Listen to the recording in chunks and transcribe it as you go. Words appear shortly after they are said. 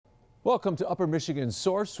Welcome to Upper Michigan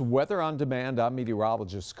Source Weather on Demand. I'm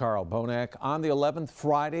meteorologist Carl Bonak. On the 11th,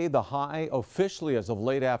 Friday, the high officially as of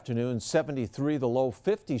late afternoon, 73, the low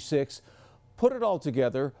 56. Put it all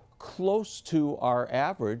together, close to our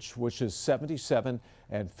average, which is 77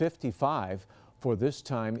 and 55 for this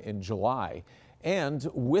time in July. And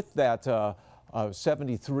with that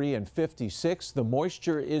 73 and 56, the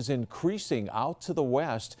moisture is increasing out to the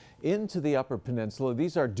west into the Upper Peninsula.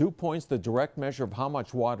 These are dew points, the direct measure of how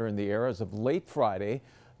much water in the air as of late Friday.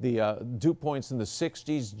 The dew points in the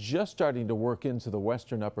 60s just starting to work into the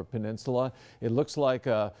western Upper Peninsula. It looks like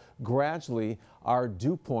gradually our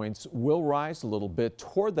dew points will rise a little bit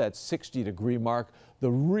toward that 60-degree mark. The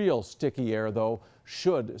real sticky air, though,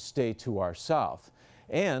 should stay to our south.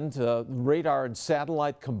 And radar and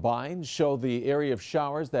satellite combined show the area of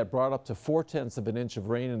showers that brought up to 4/10 of an inch of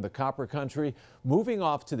rain in the Copper Country. Moving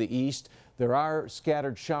off to the east, there are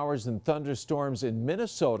scattered showers and thunderstorms in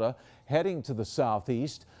Minnesota heading to the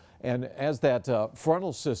southeast. And as that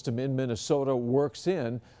frontal system in Minnesota works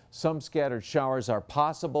in, some scattered showers are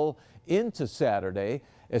possible into Saturday,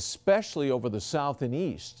 especially over the south and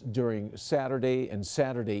east during Saturday and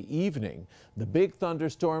Saturday evening. The big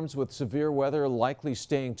thunderstorms with severe weather likely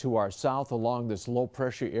staying to our south along this low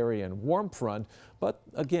pressure area and warm front. But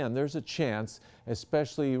again, there's a chance,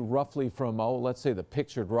 especially roughly from, let's say the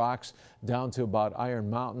Pictured Rocks down to about Iron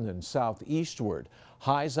Mountain and southeastward.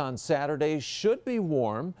 Highs on Saturday should be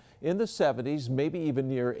warm in the 70s, maybe even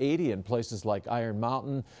near 80 in places like Iron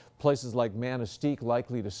Mountain. Places like Manistee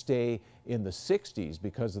likely to stay in the 60s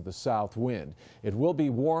because of the south wind. It will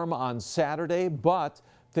be warm on Saturday, but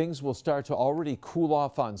things will start to already cool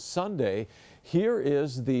off on Sunday. Here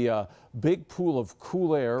is the big pool of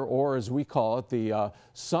cool air, or as we call it, the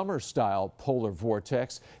summer-style polar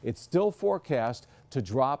vortex. It's still forecast to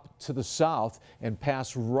drop to the south and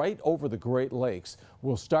pass right over the Great Lakes.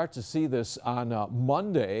 We'll start to see this on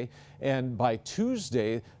Monday, and by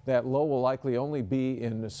Tuesday, that low will likely only be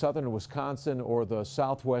in southern Wisconsin or the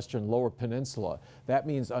southwestern lower peninsula. That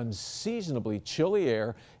means unseasonably chilly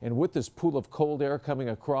air, and with this pool of cold air coming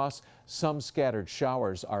across, some scattered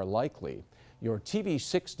showers are likely. Your TV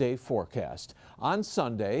 6-day forecast. On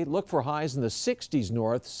Sunday, look for highs in the 60s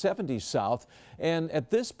north, 70s south, and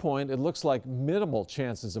at this point it looks like minimal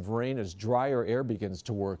chances of rain as drier air begins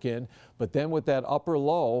to work in. But then with that upper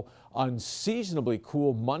low, unseasonably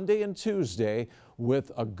cool Monday and Tuesday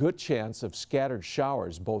with a good chance of scattered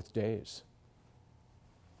showers both days.